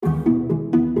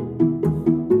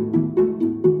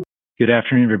Good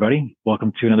afternoon, everybody.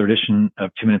 Welcome to another edition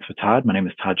of 2 Minutes with Todd. My name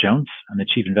is Todd Jones. I'm the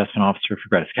Chief Investment Officer for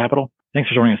Gratis Capital. Thanks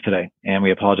for joining us today. And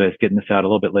we apologize getting this out a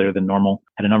little bit later than normal.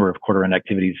 Had a number of quarter-end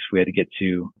activities we had to get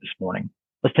to this morning.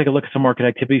 Let's take a look at some market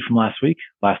activity from last week.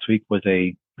 Last week was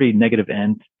a pretty negative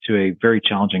end to a very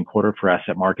challenging quarter for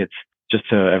asset markets. Just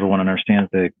so everyone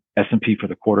understands, the S&P for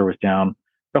the quarter was down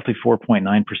roughly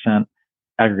 4.9%.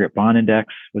 Aggregate bond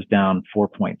index was down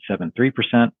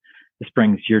 4.73%. This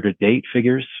brings year-to-date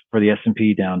figures for the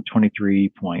S&P down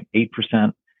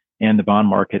 23.8% and the bond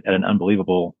market at an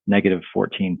unbelievable negative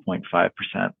 14.5%.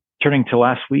 Turning to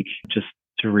last week, just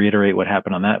to reiterate what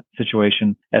happened on that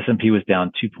situation, S&P was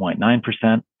down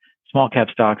 2.9%. Small cap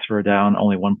stocks were down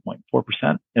only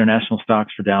 1.4%. International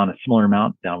stocks were down a similar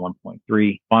amount, down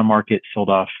 1.3%. Bond market sold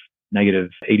off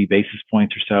negative 80 basis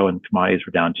points or so, and commodities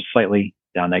were down just slightly,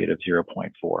 down negative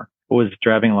 0.4%. What was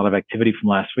driving a lot of activity from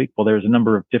last week? Well, there's a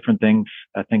number of different things,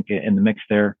 I think, in the mix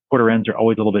there. Quarter ends are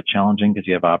always a little bit challenging because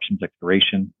you have options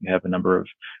expiration. You have a number of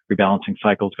rebalancing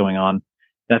cycles going on.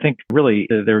 And I think really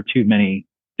there are too many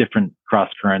different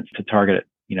cross currents to target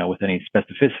it, with any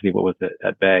specificity what was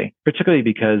at bay, particularly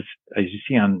because, as you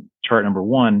see on chart number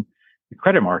 1, the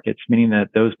credit markets, meaning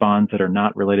that those bonds that are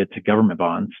not related to government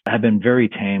bonds, have been very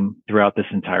tame throughout this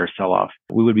entire sell-off.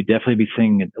 We would definitely be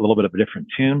seeing a little bit of a different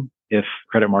tune if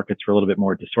credit markets were a little bit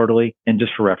more disorderly. And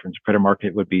just for reference, credit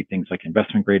market would be things like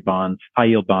investment grade bonds, high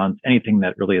yield bonds, anything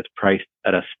that really is priced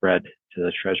at a spread to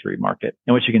the treasury market.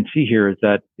 And what you can see here is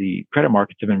that the credit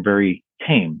markets have been very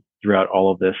tame throughout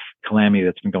all of this calamity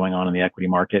that's been going on in the equity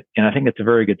market. And I think that's a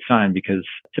very good sign because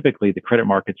typically the credit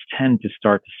markets tend to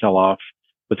start to sell off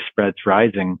with spreads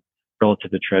rising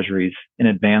relative to treasuries in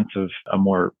advance of a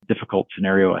more difficult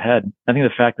scenario ahead. I think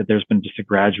the fact that there's been just a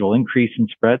gradual increase in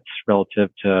spreads relative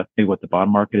to maybe what the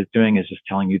bond market is doing is just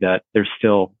telling you that there's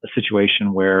still a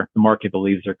situation where the market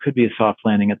believes there could be a soft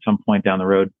landing at some point down the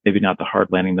road, maybe not the hard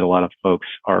landing that a lot of folks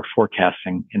are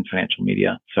forecasting in financial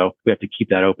media. So we have to keep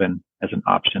that open as an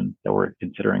option that we're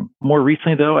considering. More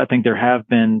recently, though, I think there have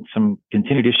been some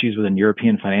continued issues within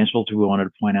European financials we wanted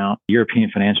to point out. European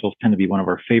financials tend to be one of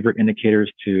our favorite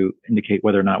indicators to indicate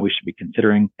whether or not we should be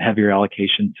considering a heavier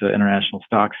allocation to international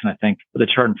stocks. And I think what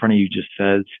the chart in front of you just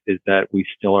says is that we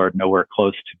still are nowhere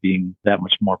close to being that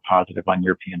much more positive on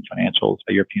European financials,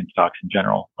 European stocks in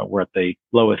general. But we're at the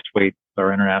lowest weight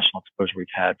our international exposure we've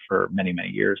had for many, many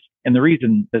years. And the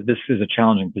reason that this is a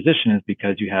challenging position is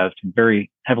because you have some very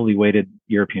heavily weighted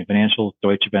European financials,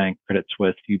 Deutsche Bank, Credit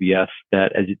Suisse, UBS,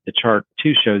 that as the chart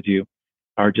 2 shows you,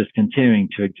 are just continuing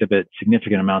to exhibit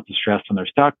significant amounts of stress on their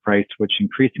stock price, which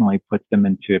increasingly puts them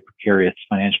into a precarious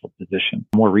financial position.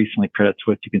 More recently, Credit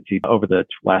Suisse, you can see over the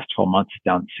last 12 months,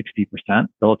 down 60%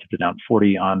 relative to down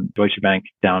 40 on Deutsche Bank,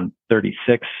 down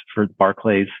 36 for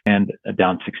Barclays, and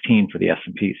down 16 for the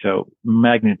S&P. So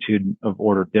magnitude of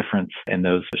order difference in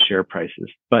those share prices.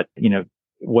 But,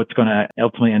 what's going to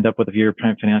ultimately end up with the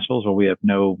European financials? Well, we have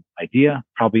no idea.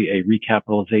 Probably a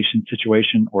recapitalization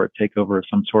situation or a takeover of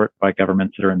some sort by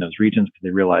governments that are in those regions because they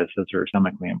realize those are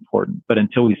economically important. But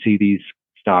until we see these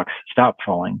stocks stop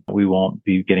falling, we won't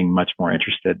be getting much more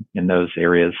interested in those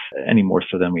areas any more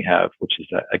so than we have, which is,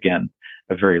 again,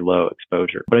 a very low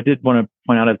exposure. But I did want to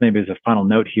point out as a final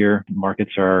note here,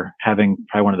 markets are having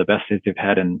probably one of the best days they've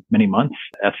had in many months.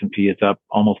 S&P is up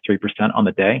almost 3% on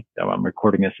the day. I'm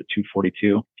recording this at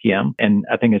 2:42 p.m. And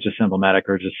I think it's just emblematic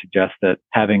or just suggests that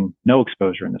having no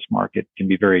exposure in this market can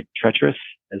be very treacherous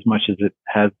as much as it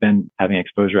has been having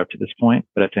exposure up to this point.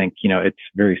 But I think, it's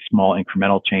very small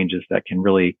incremental changes that can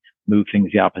really move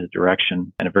things the opposite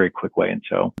direction in a very quick way. And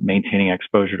so maintaining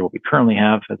exposure to what we currently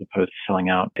have as opposed to selling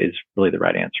out is really the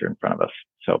right answer in front of us.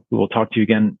 So we will talk to you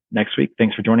again next week.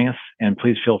 Thanks for joining us. And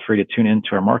please feel free to tune in to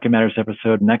our Market Matters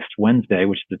episode next Wednesday,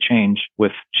 which is a change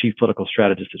with Chief Political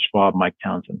Strategist at Schwab, Mike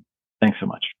Townsend. Thanks so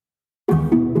much.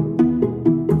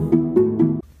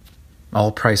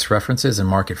 All price references and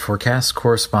market forecasts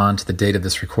correspond to the date of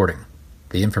this recording.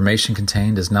 The information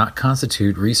contained does not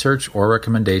constitute research or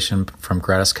recommendation from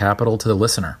Gratis Capital to the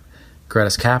listener.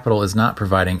 Gratis Capital is not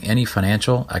providing any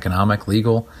financial, economic,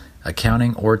 legal,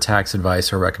 accounting, or tax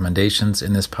advice or recommendations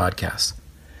in this podcast.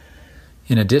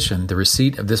 In addition, the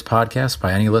receipt of this podcast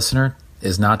by any listener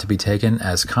is not to be taken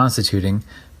as constituting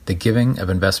the giving of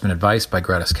investment advice by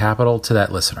Gratis Capital to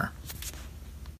that listener.